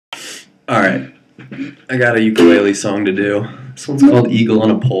Alright, I got a ukulele song to do. This one's called Eagle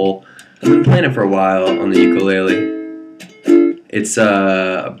on a Pole. I've been playing it for a while on the ukulele. It's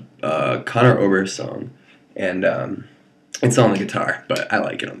a Conor Oberst song, and it's on the guitar, but I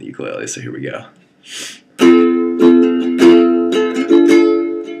like it on the ukulele, so here we go.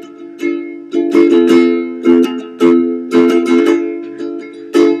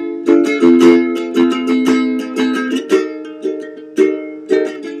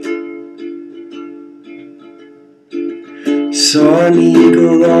 Saw an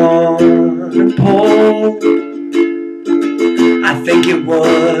eagle on a pole. I think it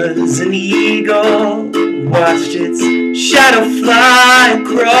was an eagle. Watched its shadow fly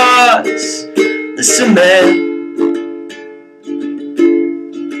across the cement.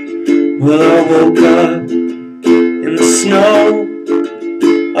 Well, I woke up in the snow.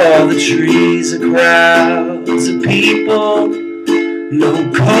 All the trees are crowds of people.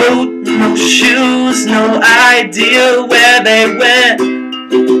 No coat, no shoes, no idea where they went.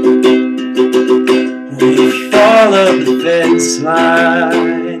 We followed the fence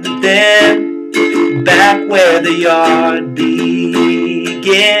line, then back where the yard begins.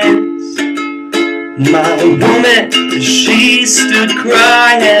 My woman, she stood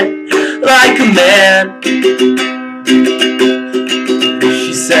crying like a man.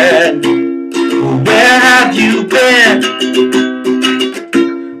 She said, "Where have you been?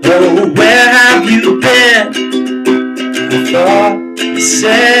 Oh, where have you been?" I thought you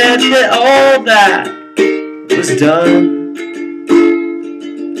said that all that was done.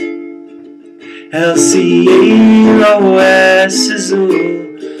 LCOS is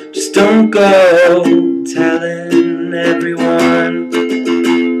ooh, just don't go telling everyone.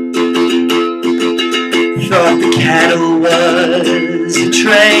 Thought the cattle was a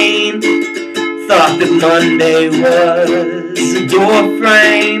train. Thought that Monday was a door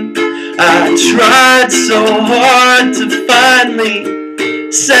frame. I tried so hard to finally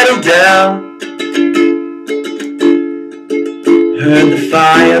settle down. Heard the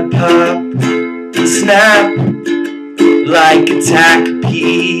fire pop and snap like a tack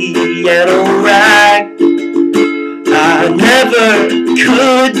piano rack. I never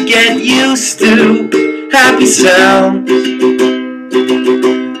could get used to happy sounds.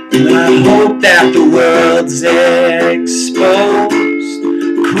 I hope that the world's exposed,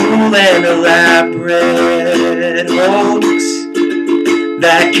 cruel and elaborate hoax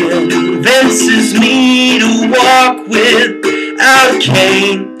that convinces me to walk without a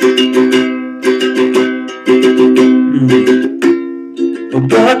cane. But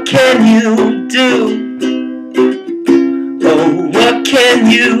what can you do? Oh, what can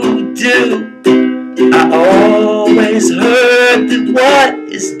you do? I always heard that what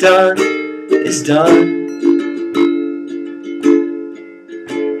is done is done.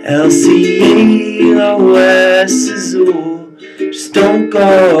 LCOS is ooh, just don't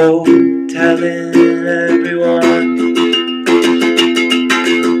go telling everyone.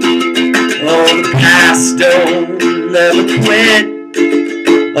 Oh, the past don't ever quit.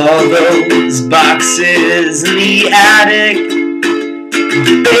 All those boxes in the attic,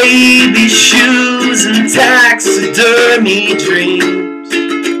 baby shoes and taxidermy dreams.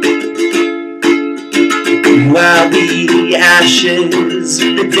 While the ashes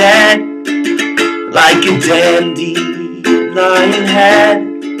of the dead, like a dandelion head,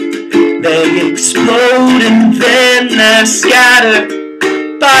 they explode and then they're scattered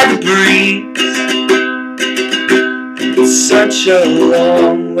by the breeze. It's such a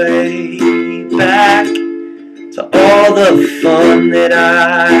long way back to all the fun that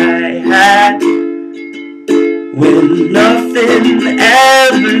I had, when nothing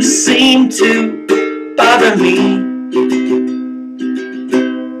ever seemed to bother me.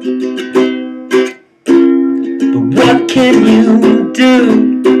 But what can you do?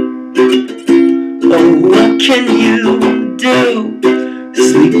 Oh, what can you do?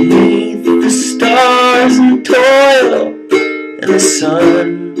 Sleep beneath the stars and toil in the sun.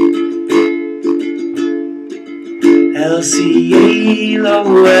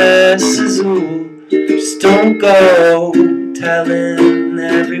 LCOS is ooh, just don't go telling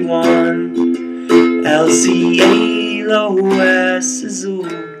everyone. LCOS is ooh,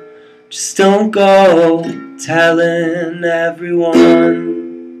 just don't go telling everyone.